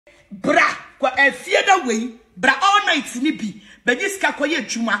bra kwa efie da wei bra all night ni bi bejiska kwa ye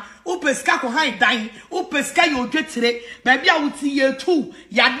dwuma upeska ko han dan upeska ye odwetire ba bia wuti ye tu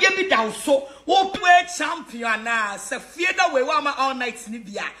yade bi da so wo play champion na se fie da wei wa ma all night ni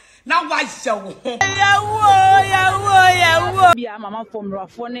bia na wa hyewo yawo bia mama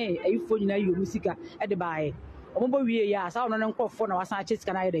formrafo ne ayifo nyina yo musika e de baaye ombo wie ya sa ono ne nkofo na wasan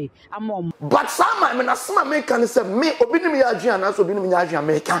chesika na yede amom but some me na some me kan say me obi ni me ya adua na so obi ni me ya adua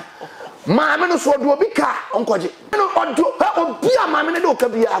me kan ma me no so do obi ka onkoje no odo obi a ma me ne do ka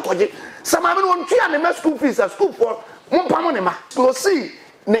bia akoje sa ma me no ntua ne ma school fees school for mo pam ne ma so see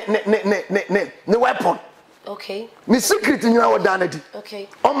ne weapon. Okay. Me secret nyina wo danadi. Okay.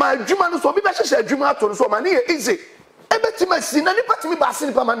 O ma adwuma no so obi be hye adwuma ato no so ma ne easy. Ebetima si na nipa timi ba se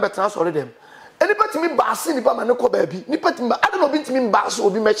nipa man betra so re dem. Nipa timi ba se nipa man ko ba bi. Nipa timi ba ade no bi timi ba so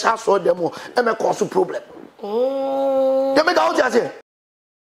obi me cha so dem o e me cause problem. Dem me ga o ti ase.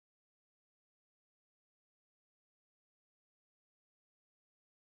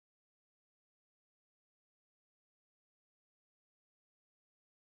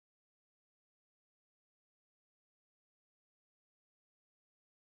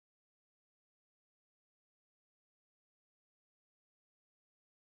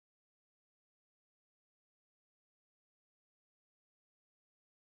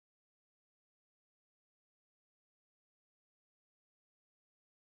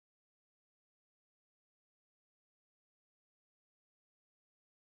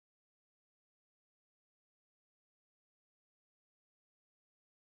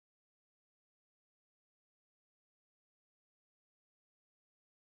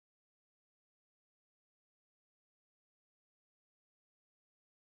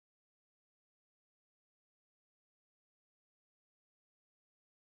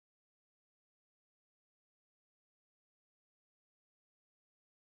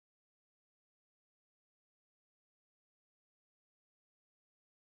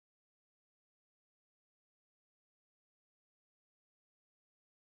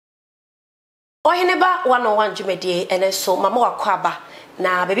 Oheneba 101 Jumedie and so mama wakwaba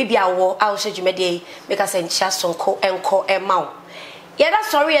na baby bia wo a wo hye Jumedie make us encha sonko enko emaw. Yeda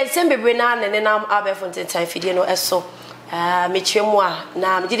sorry en sembebre na nenam abefonten time fidie no eso metwemu a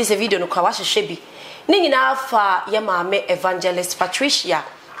na me gidi se video no kwa wahye bi. Ni nyina fa ye maame evangelist Patricia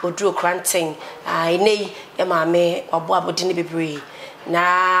Oduro Kranten nei ye maame wabo abodi ne bebre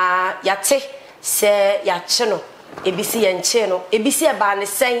na yate se yache no ebisi ye nche no ebisi e ba ne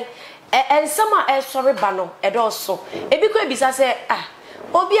sen ensama sorry bano edoso ebiko ebisa se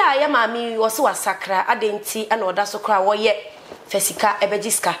obi a ye maami wo se wasakra adenti na oda so kra wo ye fesika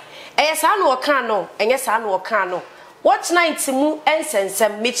ebejiska eye sa na oka no enye sa na oka no watch night mu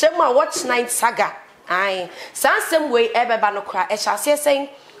ensensem mechemu a watch night saga ai sansem we ebeba no kra ehase sen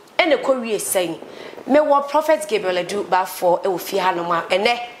ene kowie sen me wo prophet Gabriel edu ba for e wo fie ha no ma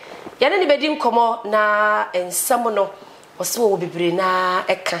ene ye ne bedi nkomo na ensam no oso wo bibre na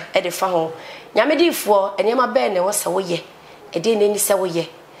eka e de fa ho nyamedifo enema be ne wo se wo ye e de ne ni se wo ye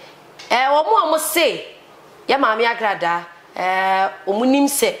omo se ya maami Agradaa omunim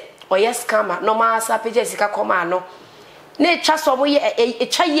se oye scammer no ma sa page sika koma no na etwa so mo ye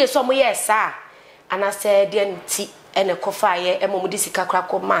etwa ye so mo ye sa ana se de nti ene kofa ye emomudi sika kra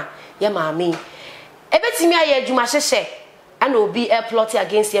koma ya maami ebetimi aye adwuma hyehye ana obi plot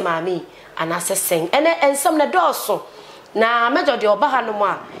against ya maami ana se sen ene ensam na doso na mejo de obaha no mo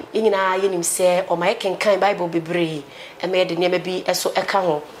a yenyina yenim se o ma kenkan Bible bebre e me de niam bi eso eka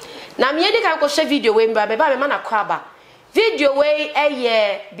ho na me yedi kan ko hye video we mba me ba me ma na kwaba video we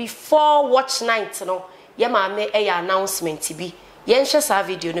before watch night no ye ma me announcement bi ye nhye sa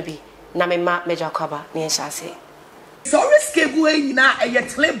video no bi na me ma mejo kwaba na ye hyase so risk we nyina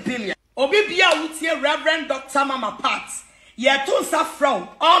 3 billion obi bia wutie Reverend Dr. Mama Pat ye to sa from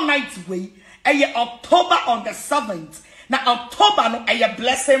all night way October on the 7th. Now October no a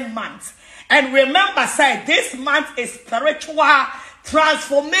blessing month. And remember, say this month is spiritual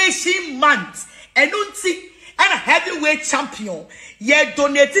transformation month. And unti and a heavyweight champion. Ye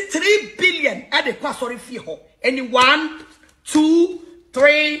donated 3 billion at the pastori fee ho. Any 1, 2,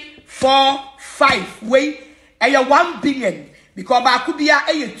 3, 4, 5 way a 1 billion. Because I could be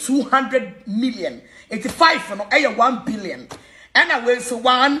a 200 million. 85 no a 1 billion. And I will say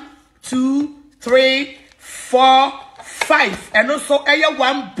 1, 2, 3, 4, 5, and also a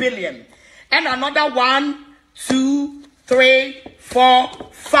 1 billion, and another 1, 2, 3, 4,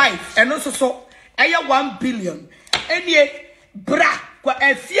 5, and also so a 1 billion. And yet, bra, kwa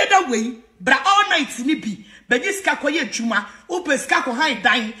a theater way, bra all night ni bi, bejiska kwa ye juma, upeska kwa hai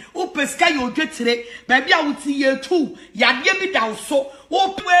dine, upeska yo jetire, baby I would see ye too, ya bi da so,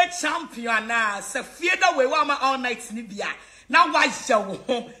 Open champion na se fieda we wa ma all night ni bia. Na wa hye wo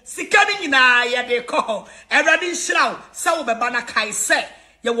sikani nyina ye de ko. Erade nhiraw se wo beba na kai se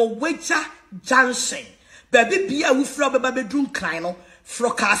ye wo Weja Junction. Baby bia wo fro beba bedun kran no fro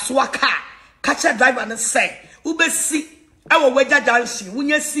kasoa ka. Catcher driver na say ubesi e wo Weja Junction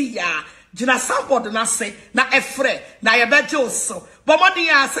wunya si ya jina sample na say na efre na ye beje oso bomodi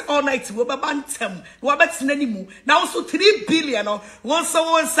ya say all night wo beba ntem wo betina ni mu na also 3 billion no wonsa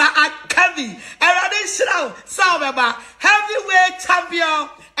akavi erade shiraw sa beba heavyweight champion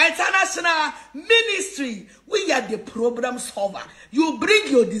international ministry. We are the problem solver. You bring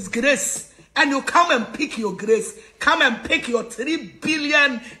your disgrace and you come and pick your grace. Come and pick your 3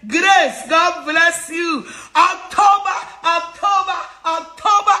 billion grace. God bless you. October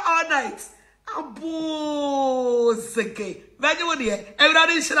all night. Aboseke.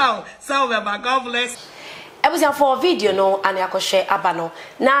 Everybody shout. God bless. Ebusia for video no and yakoshe abano.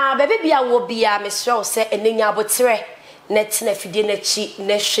 Na baby bia wo bia mesro se enenya abotre net na fidie na chi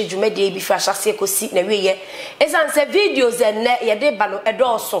na hwe dwumade bi fa hyase kosi na wiye. Esan se videos enne ye de ba no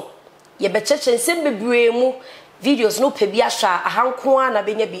edoso. Ye becheche nsem bebre mu videos no pe bi ahwa ahanko a na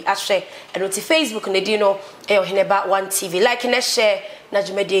benya bi ahwe eno ti Facebook na di no Oheneba 1 TV like na share na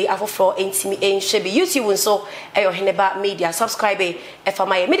dwumade afofro entimi enhwe bi YouTube nso Oheneba Media subscribe efa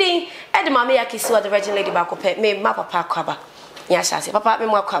my meeting edema me yakisi wa the virgin lady ba ko pe me ma papa kwaba nya hyase papa me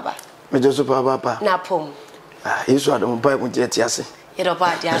mo akwaba me jesu papa na pom yesu adom pai mu je tiase yedo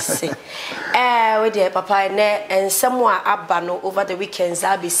ba diase we dey papa ne ensemo a aba no over the weekends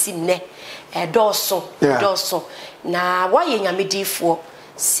a be si ne doso na wa ye nyamedifo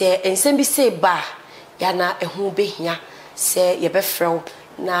se ensem bi se ba ya na ehu behia se ye befrew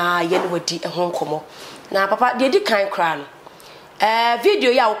na ye ne wadi ehu nkomo na papa de di kan kra no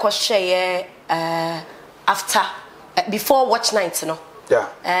video ya wo ko share after before watch night no.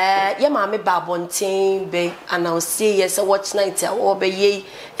 Yeah. Ye ma me ba bonten be announce yes watch night wo be ye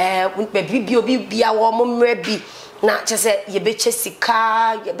be bia wo mo mra bi na chese ye be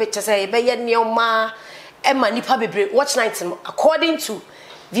chesika ye be chese ye be ye neoma e ma nipa bebre watch night according to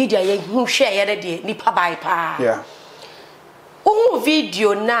video ye hu hwe ye de nipa bai pa. Yeah.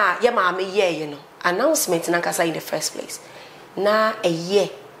 Video na ye ma me ye no announcement na kasa in the first place na a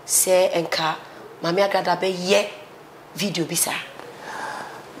ye se enka mama Agradaa be ye video bisa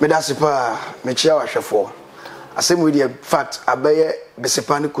Medasipa, Mechia Washafo. Asem with the fact, Abaye,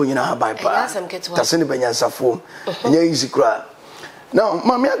 Besepani Kuina by Pa, Tassini Banyansa form, and ye easy cry. Now,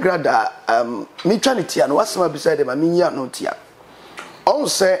 Mamma Agradaa, Michanity and what's my beside him, I mean, ya no tia. All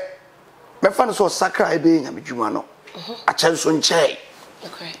say, my fan saw Sacra being a Jumano, a chance on Chay.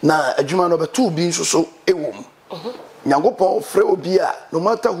 Now, a Jumano over 2 beings so a woman. Yangopo, Freo Bia, no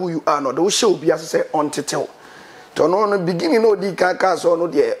matter who you are, no, those show be as I say on to tell. To no beginning no di kaka so no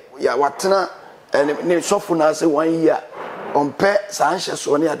de ya watena ne sofo na say 1 year on pe sanhye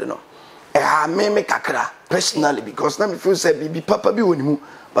so ne ade no ha me kakra personally because na me feel say bibi papa bi wonimu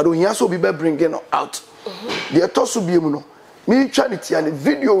but ohia so bi be bring no out de to so bi mu no me charity and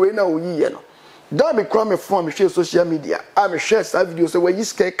video we na oyiye no da me kra me phone me share social media me share that video say we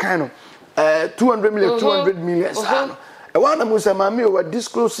yiske kind of 200 million 200 million sa no e wa na mu say ma me we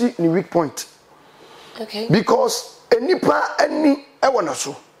disclose ni weak point. Okay. Because enipa ani ewona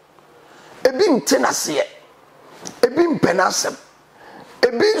so ebi ntenase ebi mpenasem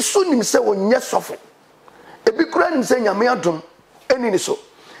ebi nso nim se wonye sofo ebi kura nim se nyame adom eni ni so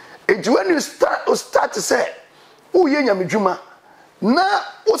ejiwani start say wo ye nyame dwuma na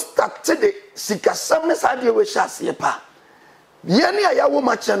o start de sikasam ne sa de we hyase pa ye ne ayawo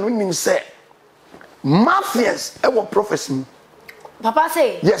macha no nim se mafias ewo prophecy. Papa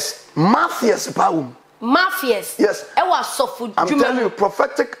say yes, mafias pa mafias. Yes. Ewa sofu. I'm telling you,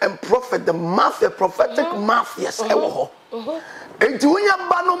 prophetic and prophet, the mafia, prophetic mafias. Ewa ho. Enti unya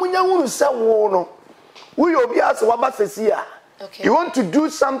bano munya unu se wono. We obi asa waba sesia. Okay. You want to do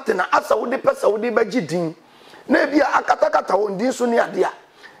something asa wo de pesa wo de baji din. Na bia akatakata wo din so ne ade a.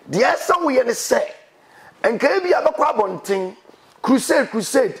 De esa wo ye ne se. Enka bia bekwa abonten.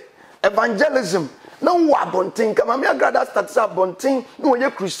 Crusade, evangelism. No abonten kama me Agradaa start abonten no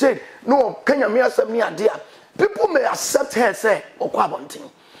ye crusade no Kenya me asem ni ade a people may accept her say okwa abonten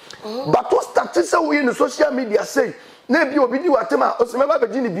but what start say we in social media say na bi obi di watema osemeba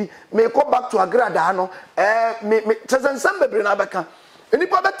begini bi me go back to Agradaa no me tezensam bebre na beka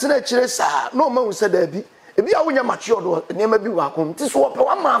enipa betena akire sa no ma hu say da bi ebi a wonya mature do nema bi wa kom ti so ope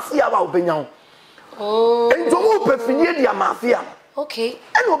wa mafia ba obenya ho ento mo pe fidie dia mafia okay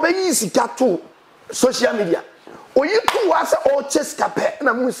and obeyi sika to social media oyi ku wa se o cheskape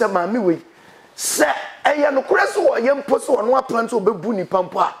na mu se ma mi we se eya no kure so ye mpo so no aplan so obebu ni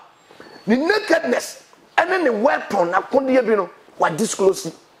pampo a ni nakedness ene ne weapon akonde bi no wa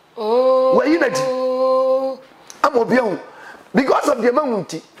disclose wa yi na di amobia because of the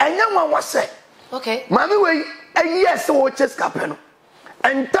amount enya nwa wa say okay mami we yes wo chest capeno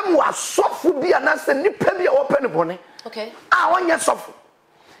entam wa sofu bia na se nipa bia wo pene bone okay wonye sofu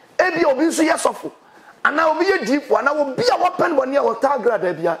ebi obi nso ye sofu ana obi ye difu ana obi a wo pene bone ya wo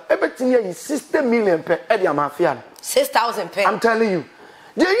Agradaa bia ebetini yi 60 million per e dia mafia 6,000 per I'm telling you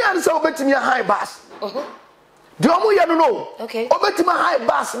the year so obetini high bass the omo ye no okay obetini high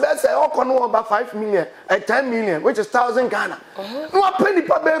bass be say okono over 5 million 10 million which is 1,000 Ghana no penny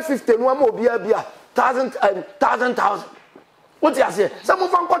per 50 no am obi a bia 1,000 what you say some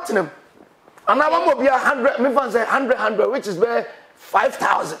of them got them and I am be 100 me fan say 100 which is be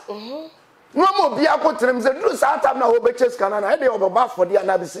 5,000 no am be a got them say do start up now obechase Canada dey oba for the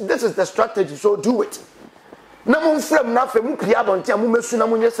analysis this is the strategy so do it na mo frame na fe mu pia bontia mo mesu na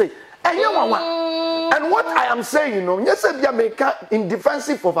mo nyese enye wanwa and what I am saying you know nyese bia make in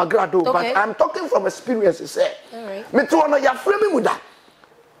defensive of Agradaa but I'm talking from experience say all right me to no ya frame mu da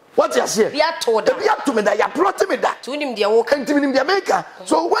what you say? Be up to me that you plotting me that. To him, dear, walk into him, Jamaica.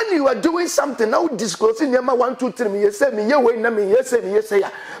 So when you are doing something, now disclosing your 1, 2, 3, you say me, you wait, you say,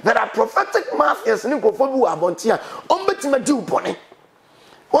 there are prophetic mafias and go for you about here. Bet me do bonnet.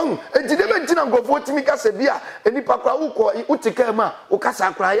 One, and did never go for Timika Sevilla, and if Pakauko, Utikema,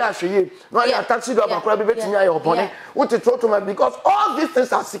 Ukasa Kraya, she, no, I taxi to a crabby betting your bonnet, what to talk to me because all these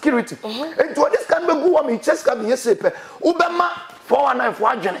things are security. And to this can be go on, just can be a sip. Ubama. 494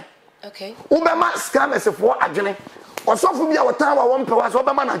 agene okay ubema scam as for agene osofu bia wota wa won pewa so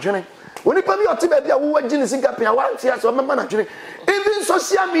obema na agene oni pa bi otiba bia wo agene singa pia wa tia so obema na agene even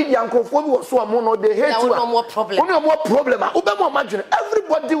social media nkofo bi wo so amo no they hate you no more problem only more problem ubema agene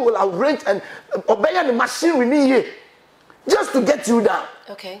everybody will arrange and obey the machinery ni here just to get you down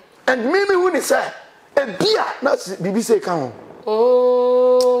okay and me who ni say e bia na bibi say kan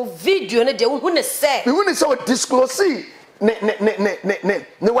video ne de who ni say disclose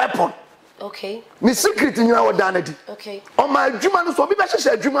ne weapon okay me secret you are danadi okay on my adwuma no so bi be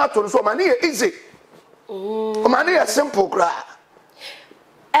hye adwuma to no so man e easy man e simple cra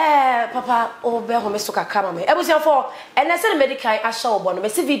papa o be ho me so kakra mama ebusia for ene se medical ahya obo no me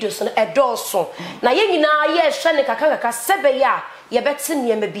see videos no edoso na ye nyina ye hwe ne kakaka sebe ya ye beti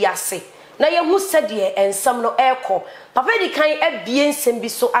ne me biase na ye hu sede ensam no eko papa di kan abie nsem bi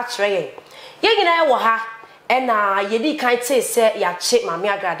so akere ye nyina ye wo ha ena yedi kan te se ya che mama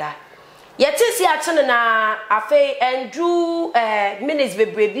Agradaa ye te se ya che na afi endru minutes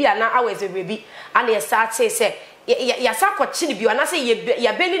bebrebi ana hours bebrebi ana ye sa te se ya sa kwachi ni bi ana se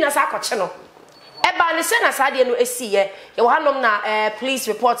ya beli na sa kwachi no eba ne se na sa de no esi ye wo hanom na police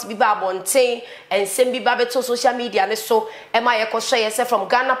report bi ba bonten ensem bi ba beto social media ne so e ma ye kwohwe ye se from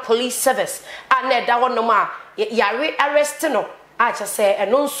Ghana Police Service ana da wonom a yare arrest no a che se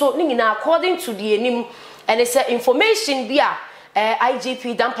eno nso ni nyina according to the enim and it's information bia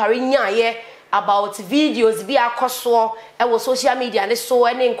IGP dampare nyaye about videos bia koso e wo social media ne so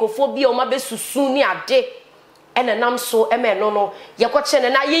ene nkofo bia o ma besusu ni ade ene nam so e me no ye kwache ne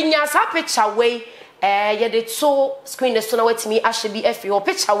na yenya sa picture we ye de to screen ne so na watimi ahye bi afi o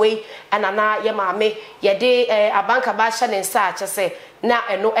picture we ena na ye maame ye de abanka ba hye ne nsa ache se na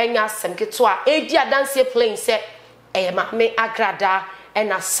eno enya semketo a edi adanse plane se maame Agradaa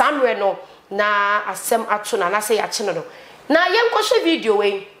ena samre no na asem ato na say ya chene no na yenkwohwe video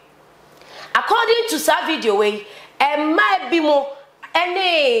we according to that video we ma bi mo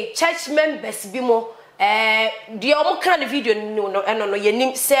any church members bi mo the omo kra video no no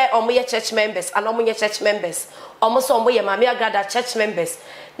yenim say omo ye church members and omo ye church members omo so omo ye maame Agradaa church members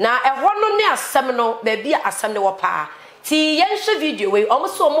na ehwo no ne asem no ba bia asem ne wo pa ti yenhwe video we omo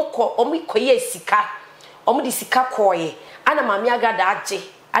so omo koye sika omo di sika koye ana maame Agradaa age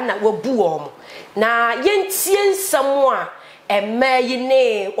ana wabu omo na yentie nsam a emayi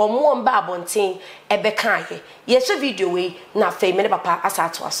ne omo mba abonten ebeka ye yehwe video we na fe me ne papa asa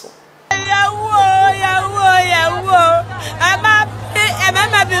ato aso yawo ama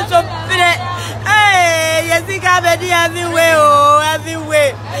bi so pre yesika be di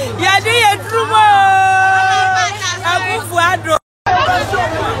everywhere ya di yedrumo abufu ado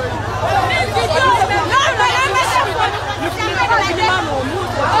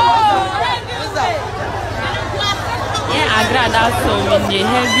Agradaa Agradaa so in the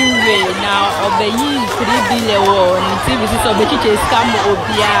heavyweight now obey 3 billion on TV so be chiche scam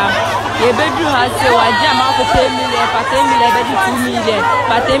obia e bedru ha se waje ma ko 10 million pa 10 million be 2 million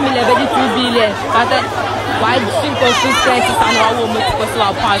pa 10 million be 2 billion pa why consistent and our woman to so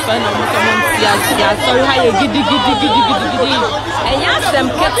pass and no someone tia so how you gidi and yes them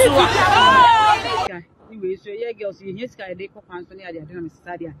ketua anyway so yeah girls you sky dey ko kwan so ne ade na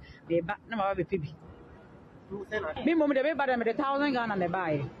stadia be ba na ma be pebi me mom de be ba me de 1000 Ghana na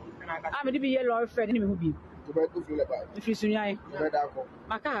buy ah me de be yellow friend ni me hu bi to be go feel buy if you sunyai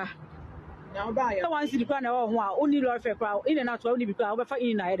maka na buy ya one city kwa na ho a oni lord fair kwa in na to oni bi kwa obefa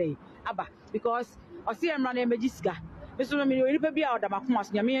in na ere aba because o se emra na emegisika me so me ni pa bi a oda makoma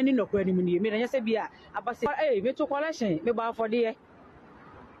so nyame ani nokwa ni mu ni me na nyese bi a aba se me to collection me ba for de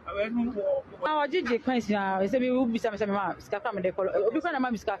ah ojiji kwansi na se bi ubisa me se me ma sika kwa me de kolo obi kwa na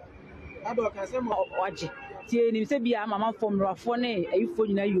ma sika ado ka se mo oje tie ni se bi a mama fom rafo ne ayifo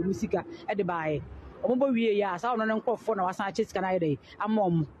nyina yo musika e de baaye ombo wie ya sa ono ne nkofo na wasan ache sika na yede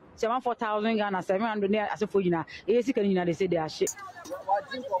amom 74,000 Ghana 700 ne asefo nyina e sika nyina de se de ahye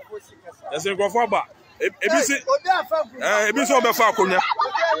ese nkofo ba ebi so obefa akonya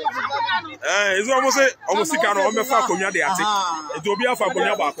ezo omo sika no obefa akonya de ate eto obi afa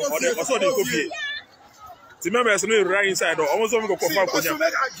akonya ba ko oso de kopie ti members no right inside almost some go confirm konya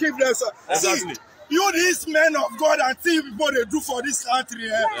exactly. You these men of God and see people they do for this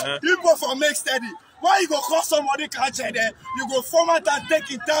country people for make steady. Why you go call somebody catch there? You go format and take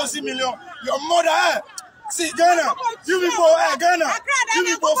 1,000 million. Your mother see Ghana. You people Ghana. You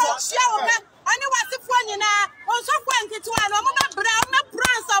people for ani wasi fo nyina onso fo nketu ano mo be bra mo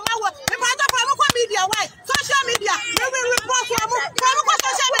pransa ma wo me ba ta fa mo ko media why social media we report mo ko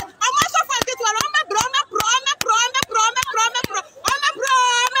social media ama so fo nketu ano me bra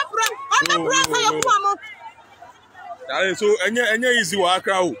so enye easy wa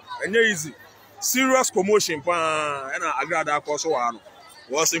akra o enye easy serious commotion pa na Agradaa akoso wa no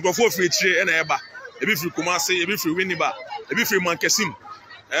was nkofo free chire na eba ebi free Kumasi ebi free Winiba ebi free Mankesim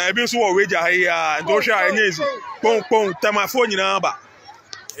ebi so wo weja ha ndo hwa enye easy pon tamafo nyina ba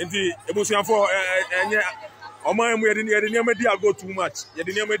enti ebusuafo enye oman mu yede ne medi ago too much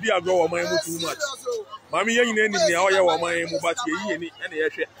yede ne medi ago oman mu too much mami ye nyina ni ne oye oman mu ba tie yi ni ene ye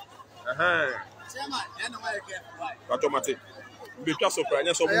hwe Automate. Be just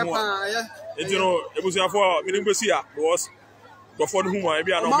surprise so mu. Enti no ebusuafo mi ngbe si a was go for who ma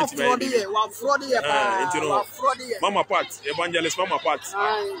be na meet me. Enti no Mama Pat evangelist Mama Pat.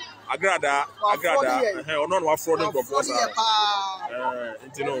 Agradaa ono no wa fraud go for sa.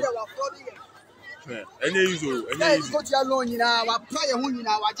 Enti no enye izo go to alone nyina wa pra ye hu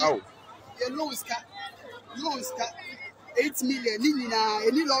nyina wa je. Ye loan ska 8 million nyina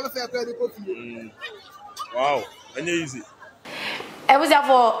eni lolo fe kwa de kofi. Wow, enye easy. E was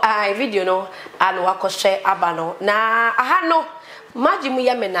for video no and wakoshe abano na aha no majimu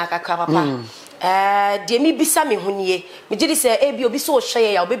ye me na kakra papa de mi bisa me hunie me gidi se ebi obi so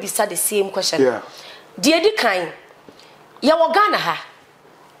hye ya obi bisa the same question de edi kan ya wo Ghana ha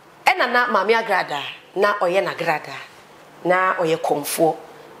ena na mama Agradaa na oye na Agradaa na oye komfo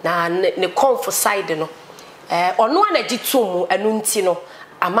na ne komfo side no ono na gitum anu nti no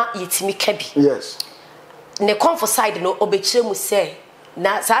ama yetimi kabi yes ne komfo side no obekire mu se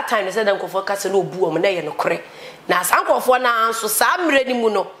na saa time no se dan komfo kase no obu om na ye no kore na saa komfo na anso saa mre ni mu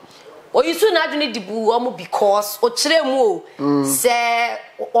no oyisu na adwene dibu om because o kire mu o se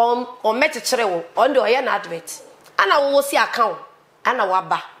o metchire wo on de oye na advert ana wo si account ana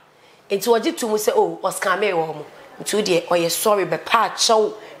waba enti ogitum se o scam wo mo ntu de oye sorry be pa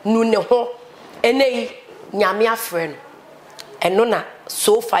chaw nu ne ho enei nyame afre no eno na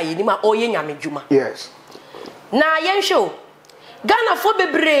so far yini ma oye nyame djuma yes na yen show Ghana fo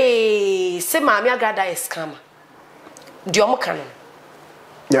bebre se mama Agradaa scam di omo kan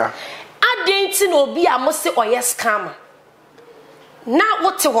yeah adenti na obi a mo se oye scam na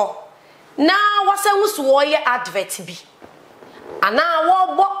wote ho na wasa wusu oye advert bi ana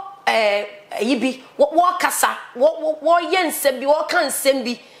wo bo yibi wo kasa wo yensem bi wo kan nsem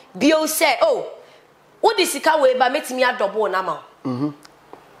bi bi o say oh wo di sika we ba metimi adobo na ma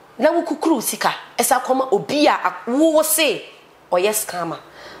na wo kukuru sika esa koma obi a wo se oye scammer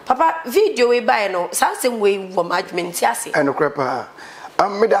papa video we ba no sa sem we wo management ase eno krepa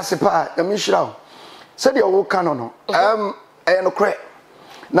me da se pa me hira o se de wo kan no eno kre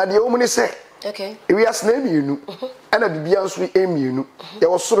na de o mu ni se okay we as na emienu ana bibia nso emienu ye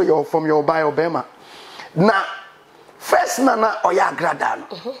wo soro ye from your buy obema na first na oya Agradaa no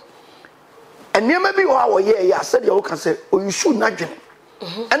enema bi wo a wo ye ya se de wo kan se o you should na dwene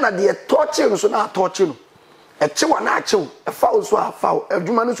ana de torture no so na torture no a chew and a chew, a foul so a foul, a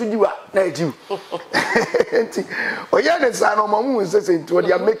human should you are, not you. Oh, yeah, the son of my moon says into what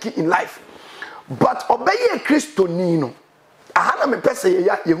they are making in life. But obey a Christo Nino. I had a person,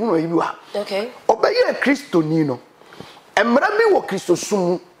 you are. Okay. Obey a Christo Nino. And Mrabi wo Christo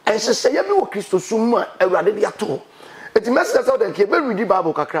Sum, and she say, you wo Christo Sum, a radiator. It messed out and keep read the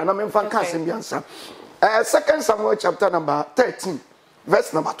Bible, Kakran, and Fancasim Yansa. 2 Samuel chapter number 13,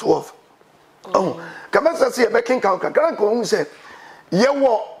 verse number 12. Oh, come on, say a baking cow, Kakran said, ye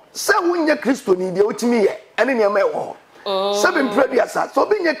war, say when your Christo need the ultimate, and in your mail. 7 previous, so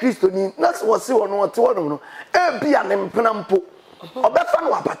being a Christo need, that's what see on what to one, be an empanampo, or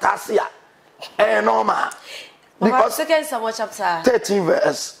Befan Wapatasia, and Norma. Because 2 Samuel chapter 13,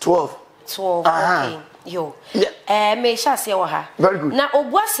 verse 12. 12. Okay. Yo. Yeah. Me shall say waha. Very good. Na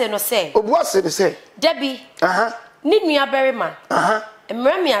obuase no say. Obuase no say. Debbie. Ni nua berima.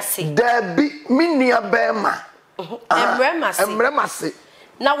 Emre me ase. Debbie mi nua berima. Emre me ase.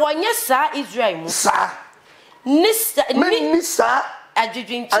 Na wonye sa Israel mu. Sa. Ni sa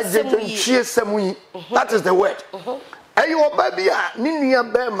adwudwinchi semu yi. That is the word. Ayo oba bia ni nua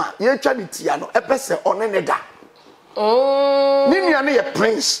berima ye twa ni tia no epese one ne da. Ni nua ne ye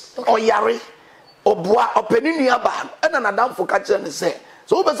prince oyare. Obua openi nuaba ena nadamfo ka kire ne se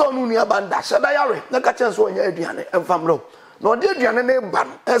so wo be se onu nuaba nda shada yare na ka kire so onya aduane emfamro na ode aduane ne ba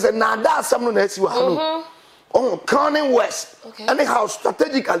no ese na ada asem no na asi wa no oh Cronin West anyhow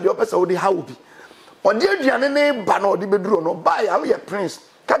strategically o pese wo di how bi ode aduane ne ba na ode beduro no ba ya ye prince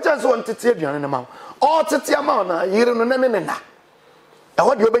ka kire so on tete aduane ne ma o tete ama na yire no ne na e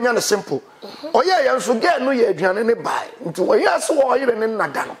ho de obenya ne simple oye ye nso ge no ye aduane ne ba nti wo ye so wo yire ne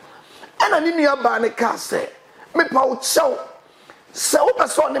nada no and I need ba ne ka say me pa wo chew se wo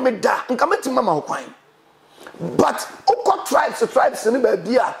person ne me da nka meti mama wo kwan but uko tribes ne ba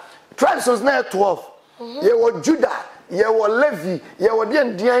bia tribes was na 12 ye wo Judah ye wo Levi ye wo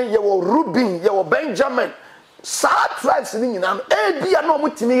dian ye wo Reuben ye wo Benjamin sa tribes ne nyina no e bia no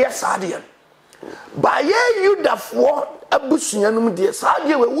mutimi ye sa de ba ye Judafo abusua no de sa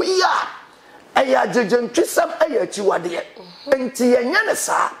de we ya aya jejentwisam aya chiwade enti yenya ne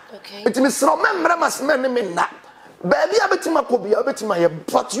sa enti misro memra masmen ne minna ba bia betima ko bia betima ye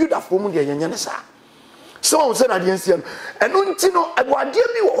but Judafo mu de yenya ne sa so on say na de nsia no eno nti no agwade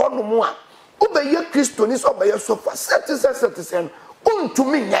bi wo hono mu a obeye Kristo ni so obeye sofa set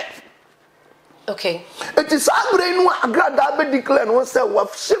untumi nye. Okay. It is Agradaa no Agradaa be declare no say we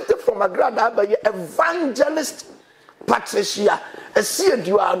have shifted from Agradaa be evangelist Patricia e see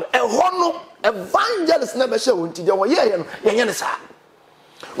aduan e hono evangelist na be she wonti de wo ye no yenye ne sa.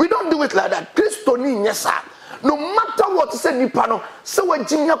 We don't do it like that. Kristo ni nye sa. No matter what say nipa no say we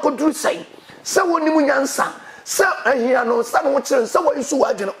ginya koduru sai say woni mu nyansa say ahia no say no kire say we isu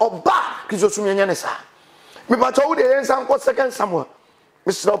wadwene oba Kristo sum yenye ne sa. Me ba to wo de yensa nko 2 Samuel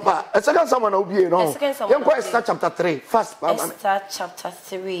Mr. Opa, 2 Samuel na obi no. Yenko Esther chapter 3 first. Esther chapter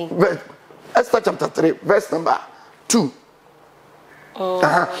 3. Esther chapter 3 verse number 2.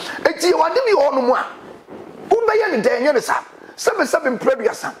 Eti wade bi ono mu a ubeye ne denye ne sa. Sebe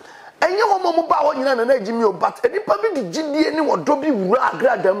mpreduasa. Enye wo mo ba wo nyina na agimi o but enipa bi di gidie ni wodo bi wura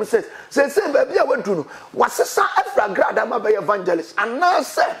Agradaa mu say ba bia wadu no wasesa afra Agradaa ma be evangelist and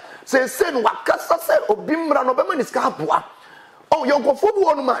say no wakasa say obi mra no be ma ni ska aboa. Oh, your go food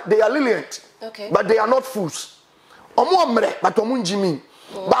one they are lenient. Okay. But they are not fools. Omo mre but omo njimi.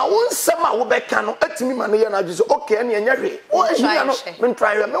 Ba won sema wo be ka no atimi ma no ye na just okay na enya hwe. O ehia no me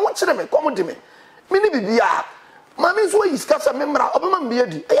try me wo kire me come de me. Me ni bibia. Ma me so yiska sa me mra obema mbe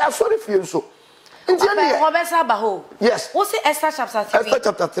adi. E ya sorry fie nso. Nti ene ho be sa ba ho. Yes. What say Esther chapter 3? Esther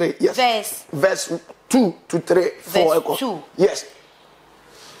chapter 3. Yes. Verse 2 to 3 4 echo. 2. Yes.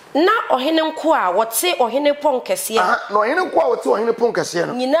 Na ohene nko a wote ohene pon kese na ohene nko a wote ohene pon kese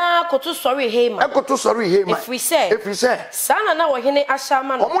no nyina koto sorry heima efri say sana na ohene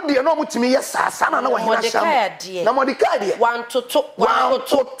ahyama no omo de na omo timi yes sana na ohene ahyama na Mordecai de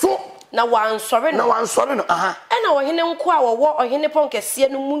wantoto na wansore no na ohene nko a wo ohene pon kese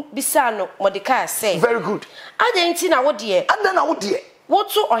no mu bisa no Mordecai say very good adenti na wo de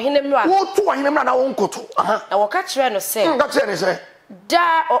woto ohene mra na wonkoto na wo ka kire no say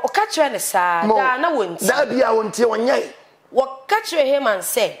da o catch ne sa da na wonti da bia wonti wonye wo catch him and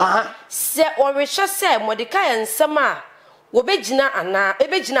say se o rehye say Mordecai nsem a wo begina ana e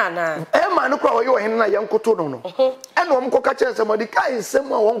ma no kwa wo ye ohene na yenkoto no e na omko catch say Mordecai nsem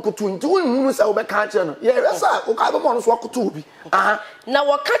a wonkoto nti wonhunu sa wo be catch no ye resa wo ka be mo no so koto obi na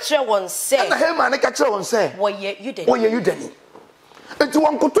wo catch won say na he ma ne catch won say wo ye Yudani nti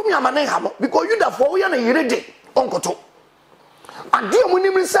wonkoto mi amane ha no because Judafo wo ye na yire de onkoto ade mu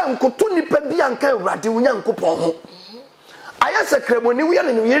nim se nkoto nipa bi anka awurade wonya nkopon ho aya sekremoni wo ye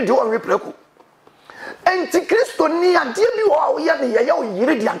ne yiri de won repreku enti Kristo ni ade bi wo ye ne ye wo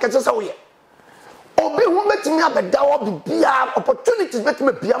yiri de anka se wo ye obi hu metimi abeda wo bibia opportunities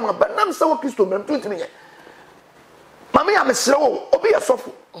betimi bia ma banam se wo Kristo mem tuntimi ye mama ya mesre wo obi ye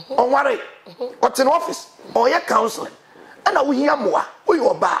sofo onware ote no office or ye counseling ana wo hia moa wo ye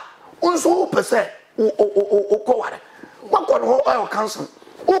oba unso wo pese o koware wakon ho oil counseling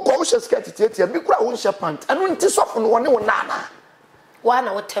wo ko she skirt tietia bi kura wo she pant anu nti sofo no woni wo nana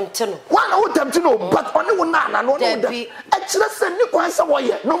wana wo tempte no but oni wo nana no no da e kire se ni kwan se wo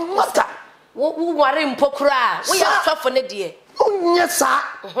ye no matter wo ware mpokura wo ya sofo ne de onye sa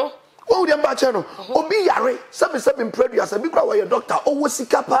o dem ba che no obi yare sabi producer bi kura wo ye doctor o wo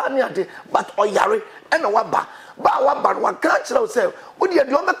sika pa ni ade but o yare e na waba no kan kire wo se wo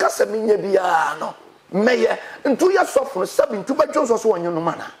de o meka se menye bia no meye ntu ya sofo sabi ntu ba dwonso so wonye no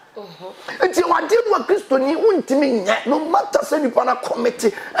mana nti wade do Kristo ni untimi nya no matter se nipa na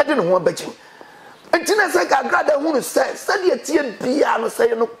committee e de no ho abagin nti na se ka Agradaa hunu se de tie bia no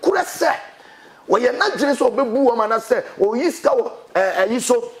se no kure se wo ye na dwene so obebu wo mana se o yiska wo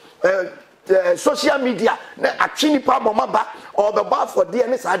yiso social media na atwini pa boma ba or be ba for there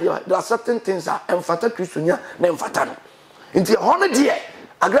ne sa there are certain things that emfata Kristo nya na emfata no nti hono de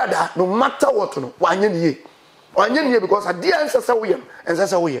Agradaa no matter what no wanye niye because ade ansese wo ye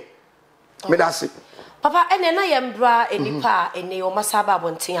ensese wo ye me da se papa ene na ye mbra enipa ene o masaba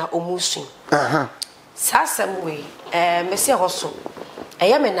abonten a omusun sasem we mese hoso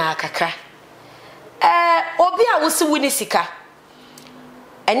eye me na akaka obi a wosi wuni sika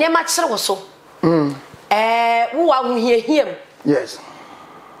enye ma kire wo so wo wa hu hiem yes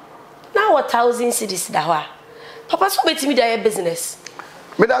now 1,000 cedis da ho papa so betimi da business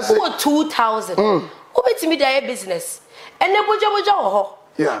me da se 2,000 obetimi da business ene boja wo ho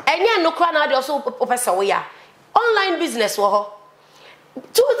yeah enye no kra na de so opesa wo ya online business wo ho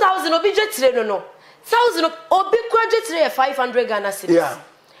 2,000 obi jetire no 1,000 obi kra jetire 500 Ghana cedis yeah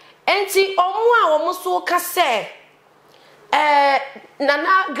enti omo a omo so ka se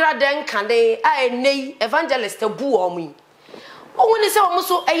Nanà Agradaa kande a enei evangelist bu omo yi woni se omo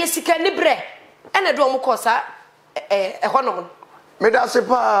so sika ni bre ene do omo kosa honom me da se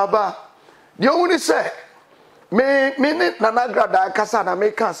pa ba de woni se me ni Nanà Agradaa kasa na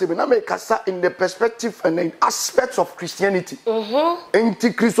me kan se na me kasa in the perspective and the aspects of Christianity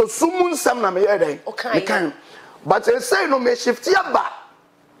enti Kristo sumun sam na me yeden me kan but say no me shift ya ba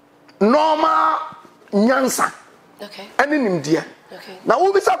normal nyansa okay ani nimdia okay na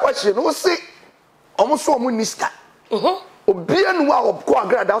wo bisa question no se omo so omo niska obi anu a obko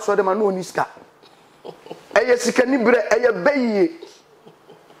Agradaa so de ma no niska eye sika ni bre eye bayi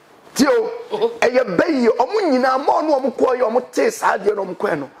tio eye bayi omo nyina mo no omo ko ye omo te sa de no omo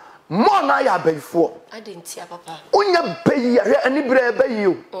ko no mo na ya bayifo adentia papa onya bayi ahwe ani bre bayi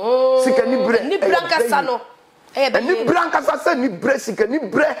o sika ni bre ni brankasa no ni brankasa se ni bre sika ni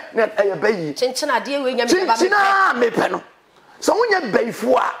bre na eye bayi chenchena ade we nya me ba chenchena me pe no so wonya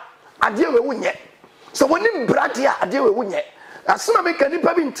bayifo a ade we wonye so woni brade a ade we wonye asema me kani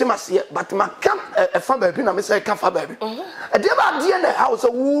pa bi ntimase but ma kam e fa ba bi na me say ka fa ba bi ade ba ade na house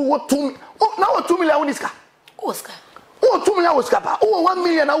wo tum na wo 2 million woni ska Oscar wo 2 million wo ska pa wo 1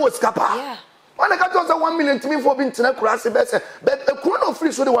 million na wo ska pa yeah wana ka to say 1 million timi for bi ntina kura se be se be kura no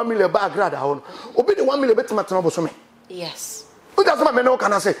free so de 1 million ba Agradaa ho obi de 1 million betima tena bo so me yes wo da so me no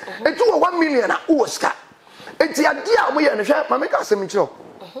kana say enti wo 1 million na wo ska enti ade a mo ye no hwe ma me ka se me kiro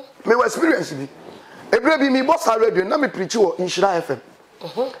me wa experience bi ebra bi mi boss radio na me preach wo Inshira FM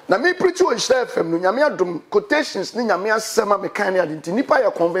na me preach wo Inshira FM no nyame adom quotations ni nyame asema me kan ya dinti nipa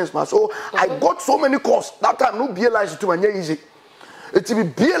ya convince ma so I got so many calls that time no be life to anya easy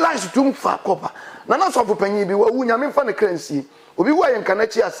it be life to mfa kopa na na so panyi bi wa wu nyame mfa ne kransi obi wa yen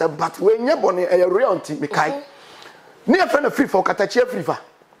kanachi asa but we nye bone e reality me kai ni e fa na free for katachi free fa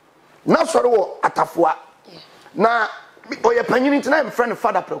na soro wo atafoa na oye panyi ni tina em friend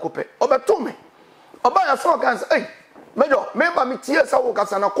father prekope obeto me oba ya so kan say mejo member me tie sa wo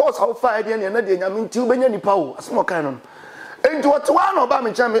kasa na course how far dey na dey nyame nti ubenya nipa wo asmo kan no enti wotewa na oba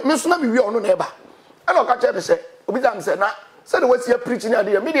me chan me so na me wi ono na eba e na ka che be say obi da me say na say the way you preaching na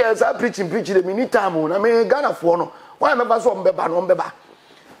dey me dey say preaching dey me need time na me Ghana fo no why me ba so mbeba no mbeba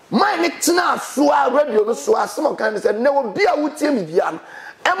my ne tina so a radio no so asmo kan say na wo bia wo tie me bia no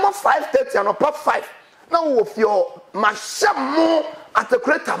emo 5:30 and up 5 na wo fio ma shamo at the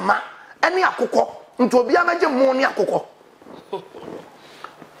creator ma eni akokọ nti obi amaje mo ni akokọ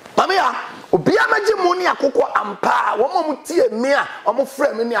mama ya obi amaje mo ni akokọ ampa wo mo tie me a wo mo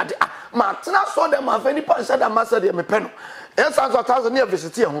frɛ me ni ade ma tena so dem afani pa sha da masa de me pɛ no yes as 1000 near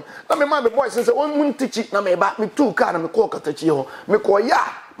visit here na me ma me boys say one mun teach na me ba me two car na me call katachi ho me call ya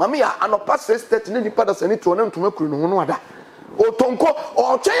mama ya anopa 6:30 ne nipa da sani to na ntoma kuru no ho ada o tonko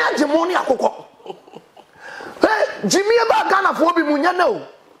o twen agimoni akokọ hey Jimmy ba Ghana fo bi mu nya na o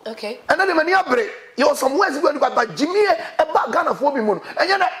okay and then the mani abre you some ways go but Jimmy e ba Ghana fo bi mu no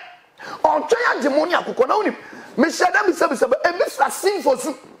enya na o twen agimoni akokọ na oni me shada mi sabe e be frasin for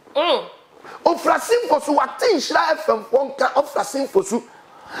su o frasin for su watin shira FM wonka o frasin for su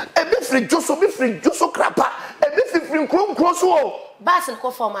e be free joso krapa e be free nkron so o basin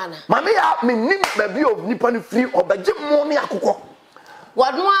ko for mana mama ya me nim ba bi of nipa ni free obaje mo ni akokọ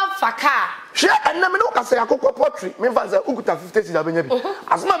wanu afaka she enna me no ka say akokọ poetry me fa say ukuta 50 cedi abenya bi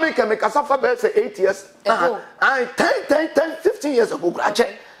asma me ka me kasa fa be say 8 years 15 years ago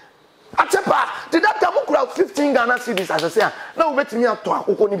ache achepa did that time ukura 15 Ghana cedis as I say na we betimi ato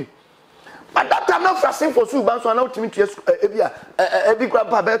akokọ ni bi but that time na frasin for su ban so na utimi tie ebia ebi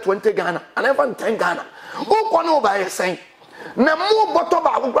grandpa be 20 Ghana and even 10 Ghana ukọ no ba yesen na mo bottle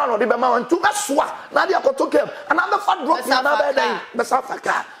ba agugura no de be ma wan tu besoa na de akoto kem another fat drop na na be den be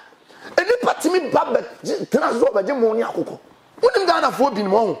safaka eni patimi babbe transo ba je mo ni akoko unim Ghana fo bi ni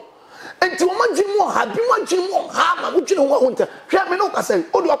mo enti o ma ji mo ha bi mo ji mo ha ma wo twene ho nta hwe me no ka say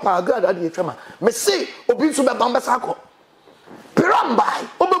o do pa Agradaa de twema me say obi so be ban be sako pirambai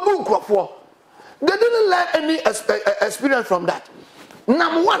o be bu krofo they didn't learn any experience from that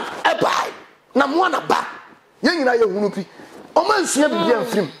number 1 ebai number 1 aba yen nyina ye hunu pi o man sua bibia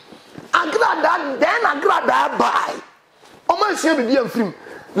mfrim Agradaa bai o man sua bibia mfrim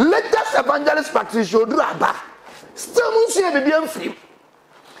latest evangelist Patricia Oduru aba still mun sua bibia mfrim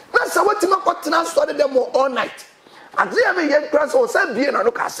na sa watima kwatena study them all night agye me ye class o say bie na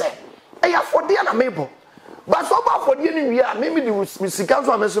no ka say e ya fode na mebo but so ba fode ni wi a me di sika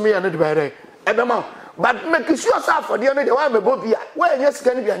so ameso me ya no de bare e be ma but make sure say fode no de wa mebo bia wa enye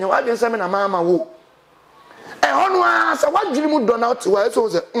sika ni bia nya wa de nsem na mama wo e hono a sa wadwiri mu do na o te wa so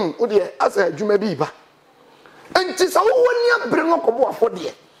say o de asa adwuma bi ba enti sa wo woni abre no kobo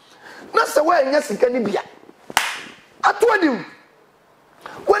afode na sa wa enye sika ni bia atwadim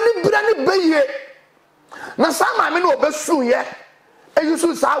woni bra ni beye na sa ma me no obesu ye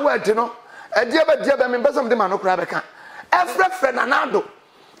eyusu sa word no e die be me besam de ma no kura beka efrefre nanado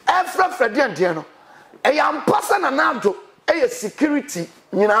efrefre de no e ya mpasa nanado e ye security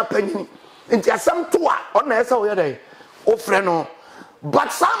nyina panyini nti asam to a ona esa wo ye dai o frɛ no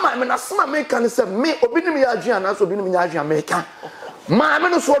but sama me na sama me kan se me obi ni me ya adua na so obi ni me ya adua me ka ma me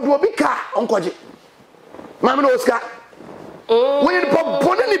no so do obi ka onkoje ma me no oska we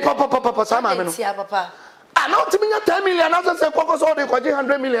ni papa sama me no tia papa ana otimi nya 10 million na say kokoso o de kwaje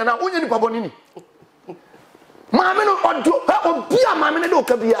 100 million na onye ni papa nini ma me no odo obi a ma me no de o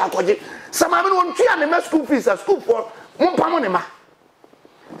ka bia akwaje sama me no ontua ne ma school fees school for mo pa mo ne ma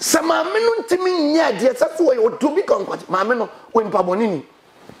sama me no ntimi nya de say so o do bi kon kwaje ma me no o ni papa nini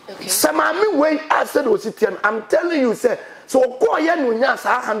okay sama me wey I said o sitian I'm telling you say so ko ye no nya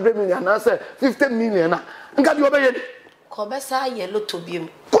sa 100 million na say 50 million na nka bi obeye ko be sa ye loto biem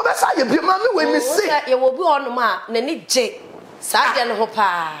ko be sa ye biem ma me we me say ye wo bi ono ma na ni je sa de no ho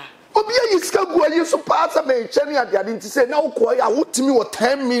pa obi ayiska gu ayi so pa sa me cheni ade ade nti say na wo ko ya wotimi wo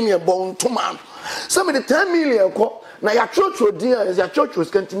 10 million bon to man so me the 10 million ko na ya chocho din ya chocho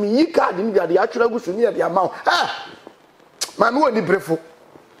skanti mi yi card ni ade ya chura gu so ni ade amount ma me wo ni brefo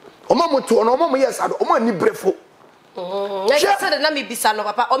o ma mo to no mo yes ado o ma ni brefo na say na me bisa no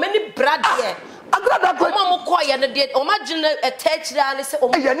papa o me ni brad here Agradaa ko mo ko ye ne de o ma gine etechira ne se o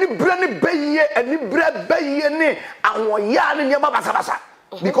ye ni bra ni beye ani bra beye ni awoya ni nyama basa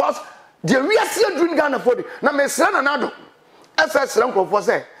because the we are still doing Ghana for the na me sra na nado ss rankofo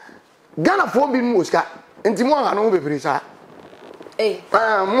say Ghana for bi mu oska enti mo ha no bebre sa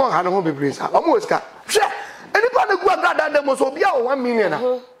mo ha no bebre sa o mo oska hwe eni pa na gu Agradaa de mo so bia o 1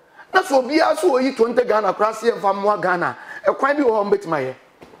 million na so bia so yi 20 Ghana cross ye mfa mo Ghana e kwan bi o mbetima ye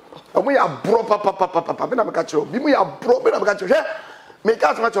omo ya bro papa be na me ka chiro bi mu ya bro be na me ka chiro hwe me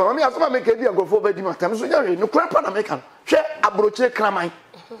ka so ma chiro me asoma me ka bi agofo ba di ma tam so nya no kwan pa na me ka hwe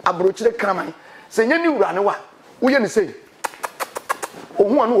abrochire kraman se nya ni wura ne wa wo ye ne sei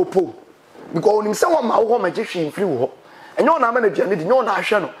ohun anu opo because onim se wo ma wo ma je hwe mfiri wo enyo na ma na duane di nyo na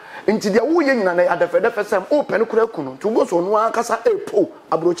ahwe no nti dia wo ye nyina na adafedefe sem open kura kunu to go so no akasa epo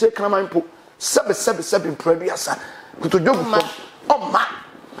abrochire kraman po sebe producer kutojogu fo oma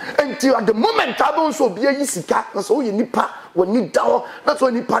until at the moment I don't so be a yisika na so ye nipa woni dawo na so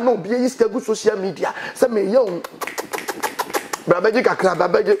nipa na obi yisika gu social media say me young brabeji kakra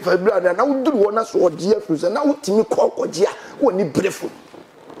brabeji february na uduru wona so odi afru say na utimi kokoje a woni brefo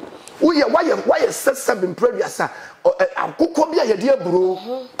why seven previous akukọ bia ye de aburo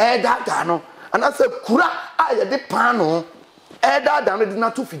da no ana se kura a ye de pan no da no de na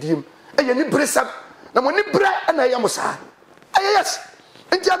to fidim ye ni bresab na mo ni bre na ye mo sa yes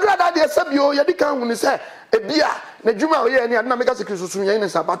nti Agradaa de sabio ye de kan hu ni se ebia na djuma o ye ni na meka sekri susu ye ni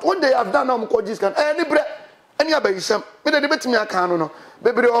sa but one day I've done am ko jiskan ni bre ani abayisam me de betimi aka no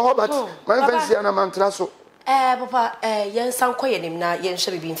bebre o ho but man fancy na man tra so papa yen san koye nim na yen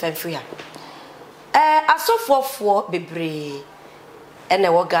hwe bibi mfamfiri ha asofofo bebre ene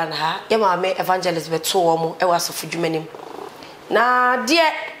wo Ghana ha ye ma me evangelist beto wo mo e wasofo dwumanim na de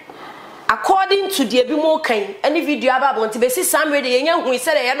according to the ebimo kan any video aba nti be si samre de yen hu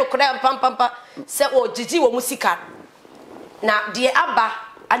se de ye no kora pampampa se o jiji wo musika na de aba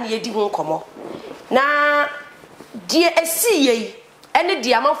ana ye di ho komo na de asiye ene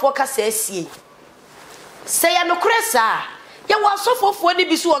de amafo kasa asiye say ya no kresa ya wa sofofo ni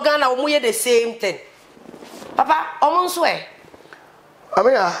bisu Ghana wo ye the same thing papa omo nso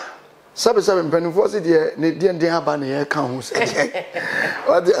ameya sabe mpanifo se de ne de aba na ye ka ho se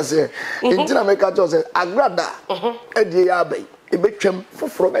what you say intina make a chose Agradaa e de ya aba e betwam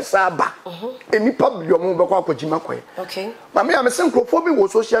foforo be sa aba enipa biom be kwa akogima kwae okay mama ya me se nkrofo bi wo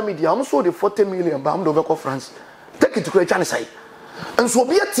social media am so de 40 million ba am do be ko France take it to kwa chane sai enso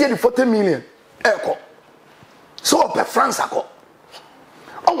obi atie de 40 million eko so per France ako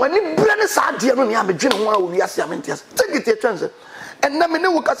on wani brene sa de no ne abedwene ho a owi ase amentias take it a chance and na me ne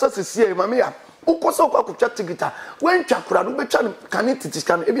wo kasa sesie mama ya ukoso kwa kutwa tigita when chakura no be twa kan it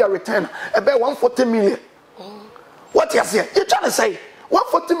can e be a return e be 140 million what you say you trying to say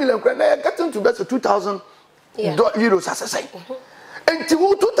 140 million na getting to be 2000 euros as I say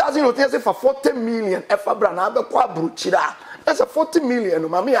until 2000 you say for 40 million e fa bra na be kwa bruchira that's a 40 million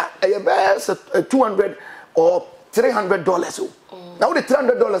mama ya e be 200 or $300 now the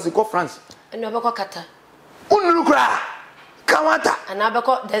 $300 go France and no be ko kata unukra Kawata and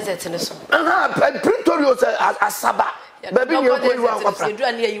abeko desert in so Pretoria Asaba baby you go you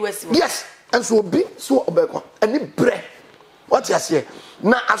are yes and so be so obeko any bre what you say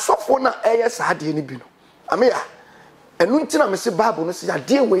na asofo na eyes ade ni bi no ameya enu ntina me se bible no se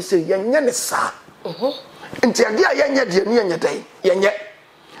ade we se yenye ne sa nti ade a yenye de ne yenye dai yenye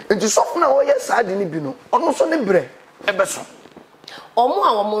nti sofo na o yes ade ni bi no ono so ne bre ebeso omo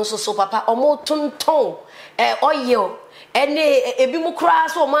a wo nso so papa omo tonton oye ene ebi mu kura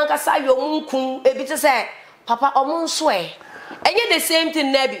so man kasa yo munkun ebi te say papa omo nso enye the same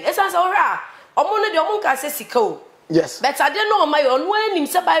thing na bi esan say ohra omo no de omo nka se sika o yes but ade no ma yo no anim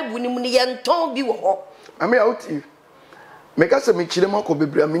se bible ni mu ne yenton bi wo ho ami out you make us me chire mako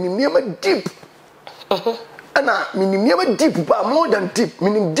bebra minim niam deep ana minim niam deep pa more than deep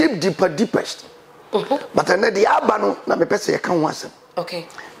minim deepest but ene de aba no na me pese ye kan ho asem okay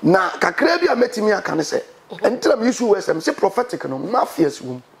na kakra bi a metimi aka ne se enter me issue where say prophetic no mafias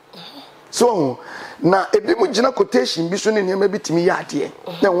wom so na ebi mu gina quotation bi so ne niam bitimi ya ade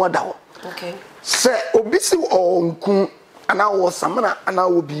na won da ho okay se obi si onkun ana wo samana ana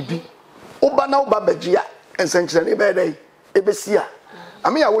wo bibi oba na oba bagia ensankire ne be dai ebesia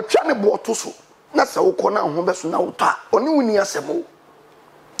ame ya wo twa ne bo to so na se wo kɔ na ho be so na wo ta oni wuni asem o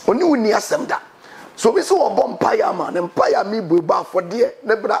oni wuni asem da so bi so obo mpaya ma ne mpaya mi bu ba afode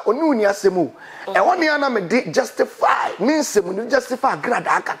ne bra oni wuni asem o e woni ana me de justify means mu justify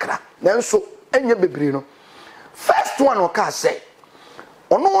Agradaa kakra nanso enye bebre no first one o ka say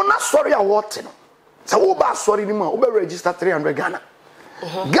ono na sorry a what no say wo ba sorry ni ma wo be register 300 Ghana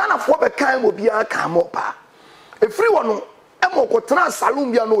Ghana for be kan obi aka mo pa e free one e mo ko trans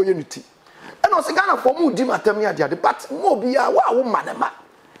salon bia no oyeniti e no se Ghana for mu di matam ya de but mo obi a wa wo manema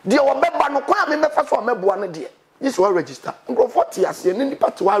de wo be ba no kwa me mefa so meboa no de this will register ngo 40 ase ni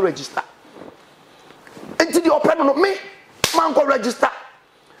nipa to wa register enti de open no me man go register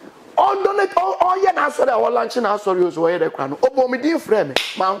all donate all ye na sorry all lunch na sorry so ye de kwa no obo me din frame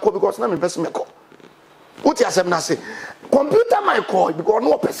man ko because na me person me ko uti asem na say computer my call because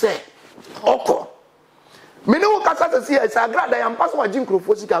no person oko me no kasa say Agradaa yam pass wa jin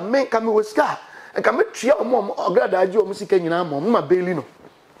krofo sika me ka me wosika e ka me tria omo Agradaa ji omo sika nyina mo ma beli no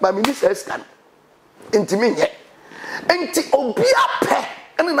ba me ni say scan intimi nye enti obi ape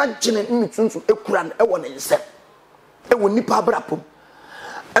ene na gine ni tuntu ekura na e wo ne nsem e wo nipa brapom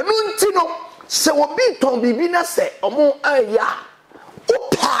enu nti no se obi ton bibi na se omo aya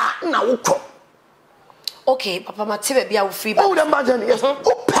opa na wokọ okay papa matebe bia wo free ba oh the imagine yes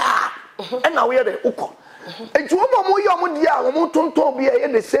opa na we dey wokọ enti omo ye omo dia omo tonton bia ye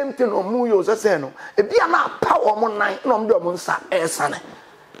the same thing omo yo se no e bia na pa omo nan na omo de omo nsa esane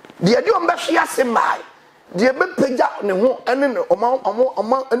de omo be hwe ase mai de be pagya ne ho ene ne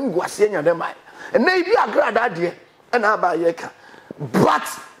oma nguase nya dem ai na ibi Agradaa de na aba ye ka but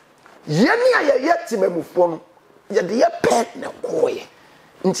ye ne aye timamufo no ye de ye pe ne koye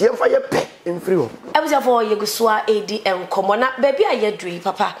nti ye fa ye pe emfiri ho abuja for ye gusua edi enkomo na baby aye dui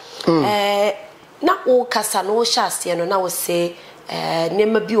papa na o kasa no hyase no na wo se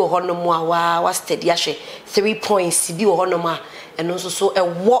nema bi wo hono mu a wa steady ahwe 3 points bi wo hono ma eno so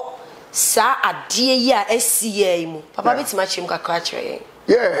ewo sa adie yi a asiye mu papa betima chim kakra kire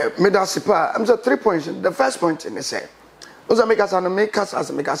yeah me da sipa I'm 3 points the first point in say oza make us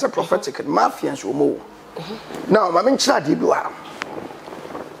as make us prophetic mafians wo mo now ma me nchira de bi wa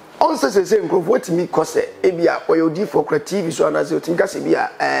on say nkrofo timi kose e bia oyodi for creative so na say otinka se bia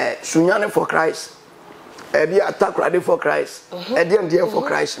sunyane for Christ e bia takrade for Christ e de for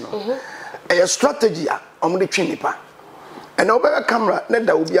Christ no a strategy am de twi nipa and over camera na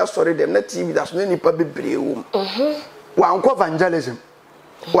da obi asori dem na TV da so na nipa bebre wo wa anko evangelism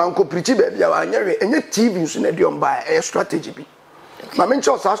wa anko preach be bia wa nyere enye TV so na de omba a strategy bi ma me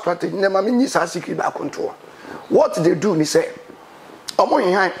ncho sa strategy na ma me nyi sa secret ba control what they do ni say omo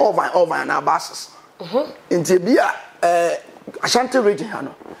yin over na bases nti bia Ashanti region ha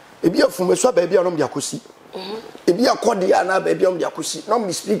no ebia fumeso ba bia no bia kosi ebia kodia na ba bia no bia kosi no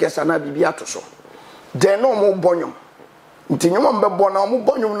me speakers na bibia to so den no mo bonyom nti nyoma mbebo na mo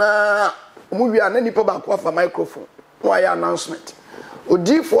bonyom na mo wi ana nipa ba ko afa microphone no aye announcement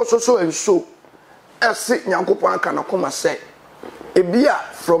odi for so enso ese nyankopon aka na koma say ebia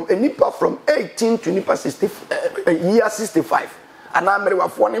from a nipa from 18 to nipa 60 year 65 ana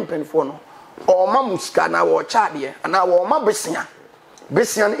merewafo ne mpenfo no o ma musika na wo chaade ana wo ma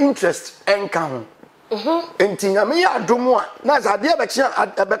besian interest enka ho enti nyame ya adomo a na zade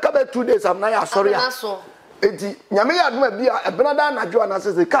abeka be 2 days am na ya sorry a enti nyame ya adomo bia ebenada na jo na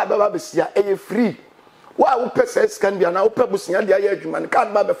se ka baba besia eye free wa wo pese scan bia na wo pe busia de aye adwuma ne ka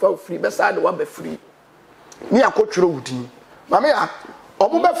ba be fa free be sa de wa be free ni akotwero wudin mame ya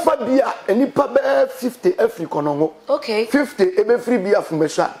omo be fa bia enipa be 50 africa no ho okay 50 ebe free bia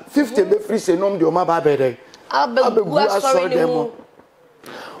fumesha 50 be free se nom de o ma ba be dey abegu asori demo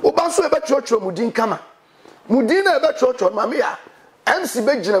obanso ebe chocho mudin kama mudin na ebe chocho mame ya MC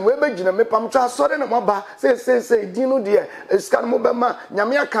be gina me pam twa asori na moba say dinu de scan mo be ma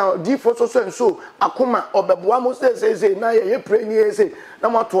nyame aka di fo so enso akoma obeboa mo say na ye pray ni say na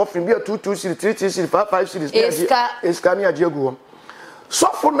mo to ofin bia 22 series 33 series 55 series eska ni age egu so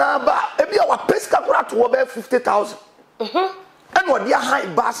for na ba e bia wa peska kura to be 50,000 and what dia high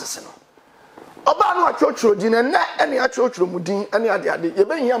basis no oba no achochoro gina na ene achochoro mudin ene ade ye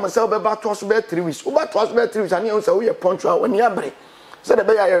be hia myself be ba to so be 3 weeks oba to so be 3 weeks ani on say we punctual when ya bre so the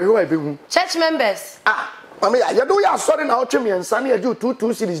be ya ye be hu church members mama ya do ya sorry na otwe miensa na ya do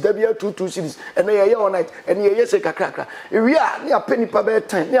 22 series da bia 22 series ene ye all night ene ye se kakrakra wi a na apeni pa be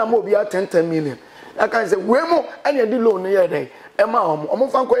 10 na ma obi a 10 million I can say we mo ene di loan ye dey ema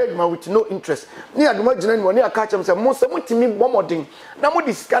omo fan ko yeduma with no interest ni aduma gina ni woni aka chem say mo se mutimi bomodin na mo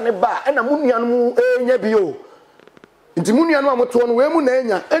disika ne ba na mo nuanu mu enya bi o nti mo nuanu amoto no we mu na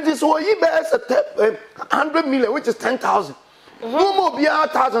enya enti so yi be 100 million which is 10,000 no mo bia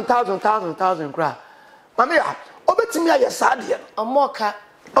 1,000 kra mama ya obetimi aye sade omoka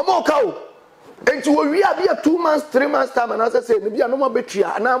o enti wo wi a bia 2 months 3 months time na say ne bia no mo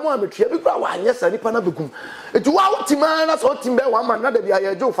betua na mo ametua bi kra wa anye sa nipa na begum enti wa utima na so timbe wa man na da bia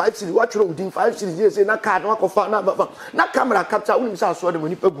ye jo 5 series wa twere odin 5 series ye say na card na kofa na camera capture unim sa so de mo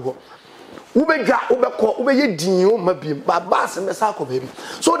nipa gu ho ubega ubeko ubeye din o ma biem ba bass me sa ko baby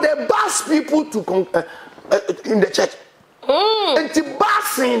so they bass people to in the church enti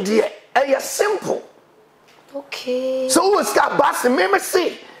bassing there simple okay so we start bassing me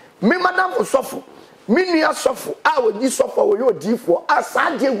say me madam for suffer me nia suffer we di suffer we yo di for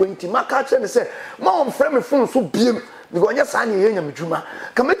asade wenti maka che ne say ma on frame me phone so biem because nya sa nya ye nya medwuma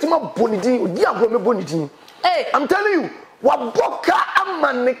ka metima bonidin odi agro me bonidin I'm telling you wa boka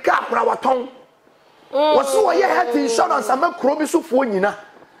amanika pra waton so we health insurance ama kro bi so fo nyina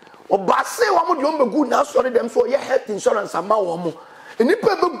obase wa mo de o megu na so dem so we health insurance ama wo mo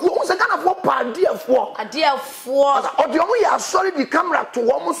enipa begu o se kana fo pa adeafo odi omo ya sorry the camera to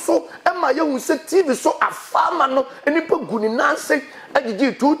wo so e ma ye hu se TV so afama no enipa gu ni nanse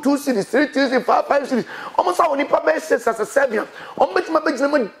agigi 22 series 3 series 5 series omo sa onipa be 6 as 7 omo betima be gina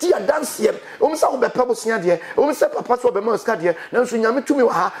ma dia dance ye omo sa wo be pebo sia de omo se papa so be ma ska de na so nyame tumi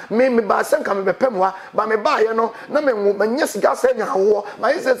wa ha me ba se nka me be pem wa ba me ba ye no na me nya siga se nya wo ma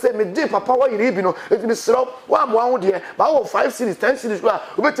ye se me di papa wa yiri bi no etimi sro wa mo ahu de ba wo 5 series 10 series wa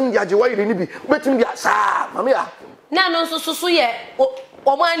obetim dia je wa yiri ni bi obetim dia sa mama ya na no so ye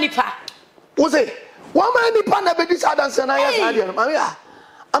o ma nipa wo se One man nipa na be this dance na ya sa de no Maria.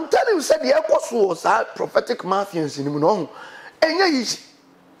 I'm telling you said the ekos was prophetic Matthews in no. Enya yi.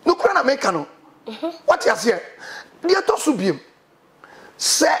 No kura na make no. What you say? The to so biem.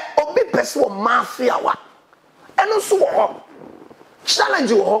 Say obi person mafia wa. Eno so wo.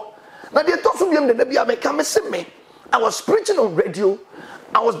 Challenge wo. Na the to so biem de bia make me say me. I was preaching on radio.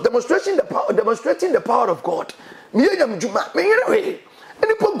 I was demonstrating the power of God. Me yam juma. Me yere.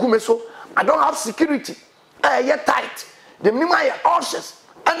 Any gume so I don't have security. I get tight. The minimum ushers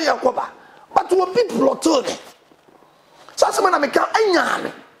and your cover. But to a people told me. So someone I make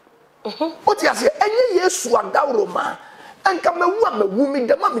a what you say? Any years to a down and come a woman,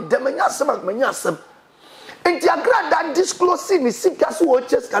 the mammy, the manyasam. And the Agradaa disclosing the sickest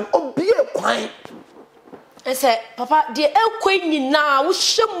watches can be a quiet. I said, Papa, the El Queen now, who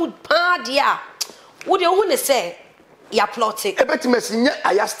should padia. Would you want to say? Ya plotting. A better messing,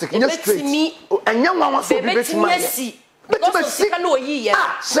 I asked me, and young one was a bit messy. But no ye,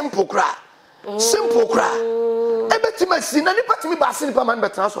 simple cry. Simple cry. A better messy, and you put me bassing per man,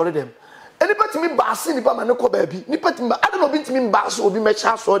 but I saw them. And you put me bassing per man, no baby. You put me, I don't know, been to me bass or be much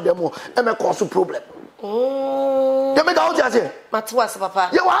house or demo, and a cause problem. You make out here. Matwas, Papa.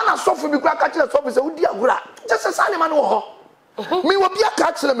 You want to suffer because I catch the office, oh dear, just a silent man. Me will be a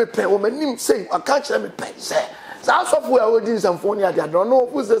catcher, me pay, woman, say, a catcher, me pay, say. So how software will do some phone? I don't know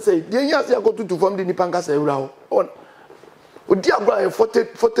who say. The years I go to from the Nipanka say, "Oh, dear boy,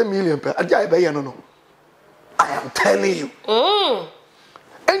 40 million per a day, no. I am telling you.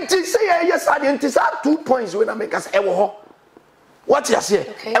 And to say yes, I didn't 2 points when I make us ever. What you say?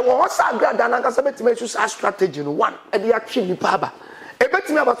 I was Agradaa and I to make a strategy. One, and the action paba. A bet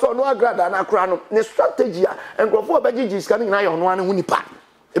me about no Agradaa and a crown, the strategy and go for Genises coming now on one unipa.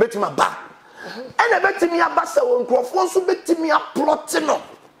 A bet my back. And I bet me a bassa on Crawford, so bet me a plotino.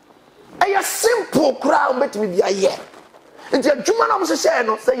 A simple crowd bet me be a year. And your Juma was a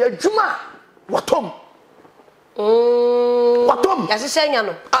no say a Juma. What Tom? What Tom? As a saying,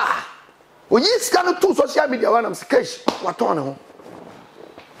 we use kind of 2 social media when I'm cash. What on?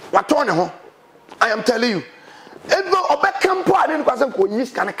 What on? I am telling you. Ever obey campo, I didn't pass and use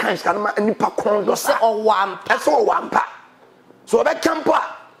kind of kinds and you pack on or one. That's all one pack. So obey campo.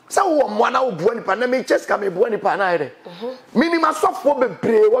 So one hour buoni pa na me cheska me buoni pa na ere minima sofo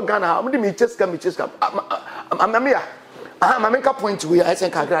bebre wo Ghana me me cheska amamia ma make a point we I say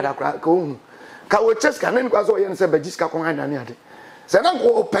Agradaa ko wo cheska na nkwa so ye nse bagiska ko anda ne ade se na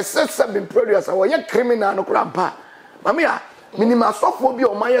ko persist be producer wo ye criminal no kura pa mamia minima sofo bi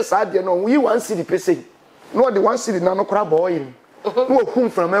o maye sa ade no we 1 cedi pese no the 1 cedi na no kura boy no kum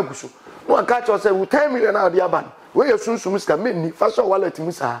from aguso no catch us say we 10 million na ade aban we sunsun ska menni fashion wallet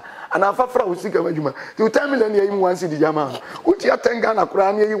musa ana afafra usika wadwuma ti 10 million ye 1 cedi jama uti atenga na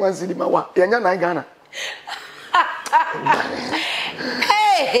kura na ye 1 cedi ma wa ye nya 9 Ghana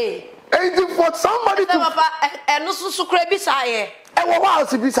hey for somebody to papa no susu kura bi saye e wo wa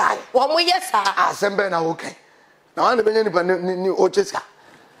si bi saye wo mo yesa asembe na okay na wan be nya ni o cheska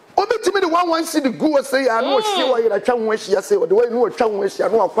obetimi the 1 cedi go say ya no hie wa yira twa ho ahia say the way no twa ho ahia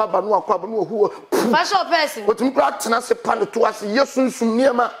no akwaba no hu fashion person otum kra tena se pa no to ase yesunsum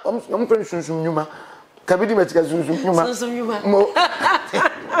niema om fren sunsum nyuma kabidi metika sunsum nyuma mo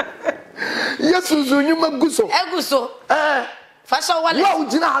yesunsum nyuma guso eguso fashion wale wa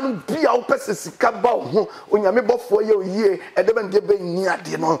ugina hanu bia wo pese sika ba ho onyame bofo ye oyie edebe nde be ni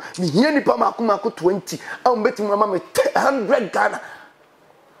ade no ni hie nipa makoma ko 20 am betimi mama me 100 Ghana.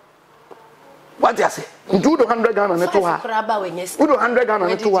 What do you say? Do the 100 Ghana net to her. Do the 100 Ghana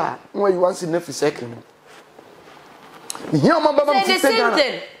net to her. Where you want to see next second. Here, my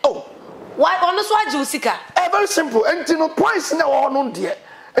baby. Oh, why on the swag Jessica? Very simple. And no price now on dear.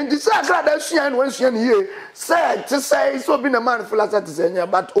 And this Agradaa she and when she here said to say so been a man for last to say,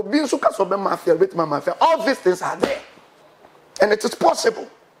 but Obin Suka so be mafia with my mafia. All these things are there, and it is possible.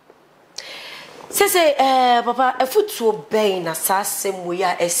 Say, Papa, a foot to obey in a same way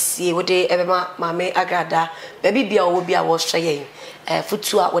as see what they ever mamma Agradaa, baby be will be a wash saying, foot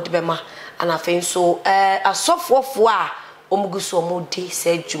to out with Bema, and I think so. A soft off wa, Omuguso Modi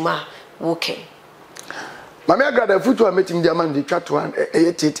said Juma walking. Mamma Agradaa foot to a meeting the man, the chat one,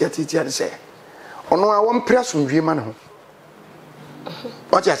 a tit and say, oh no, I won't press from German.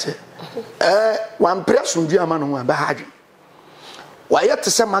 What you say? One press from German who are why yet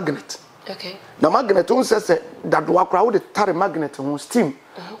to say magnet? Okay. The magnet says that we crowd the tar magnet on steam.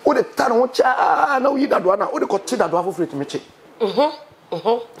 Or the tar on cha no you that one or the coach that waffle free to me.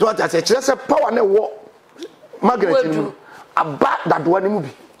 What I say, just a power and a war magnet about that one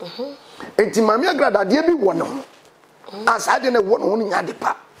movie. And to Mamma Agradaa, dear be one. As I didn't want only at the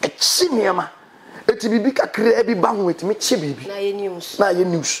pap, a cinema. eti bibi kakra e bi ba ho eti me che bibi na ye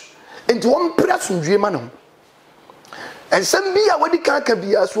news enti won press ndwe ma no ensem bi a wadi kanka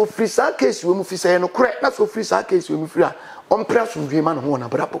bia so free sa case we mu fi say no kre na so free sa case we mu free a on press ndwe ma no ho na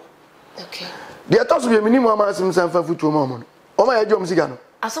brabo okay dia to so be minimum amasim sanfa futuo ma mo no o ma ya jom siga no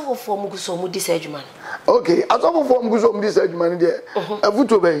asofo mu guso mu disadwuma okay asofo mu guso mu disadwuma no de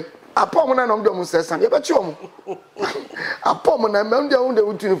afutuo be apom na no mdom sesan ye be chi omo apom na me ndem unde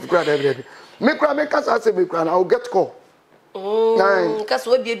utunu fukura da me kra me kasa se me kra na I will get call kasa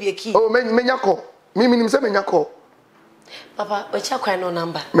we bie ki oh menya call minim se menya call papa we cha kwan no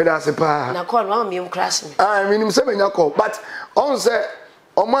number me da se pa na call no me crash me minim se menya call but on say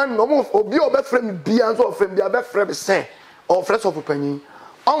oman no obi obefrem bia so ofrem bia obefrem say or fresh of opinion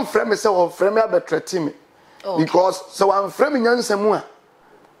on frem say or frem abetrete me because so I'm frem nyansemu a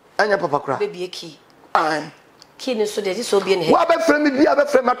anya papa kra bie ki kini so de so bi ne wa be frame bia be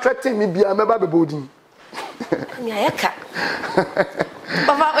frame attracting me bia me ba be bodin mi ayaka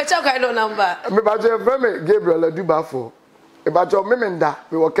papa we cha kwai no number me ba je frame Gabriel Adubafo e ba jo me menda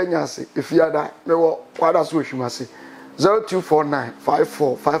me wo Kenya ase efiada me wo kwada so ohwimase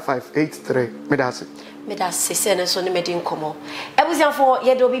 0249545583 me da ase sene so ne medin komo ebuzianfo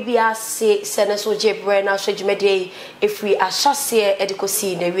ye do bibia se sene so jebre na so djumede efri ahase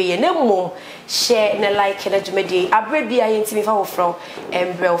edikosi na wiye na mum share na like na djumede abre bia yentimi fa wo from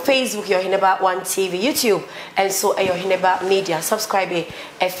embrel Facebook your Oheneba 1 TV YouTube and so your Oheneba Media subscribe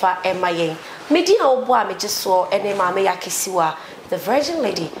efa emayen media obo a mejeso ene ma me yakesiwa the Virgin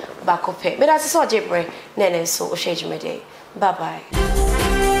Lady bakope me da se so jebre nene so o share djumede bye bye.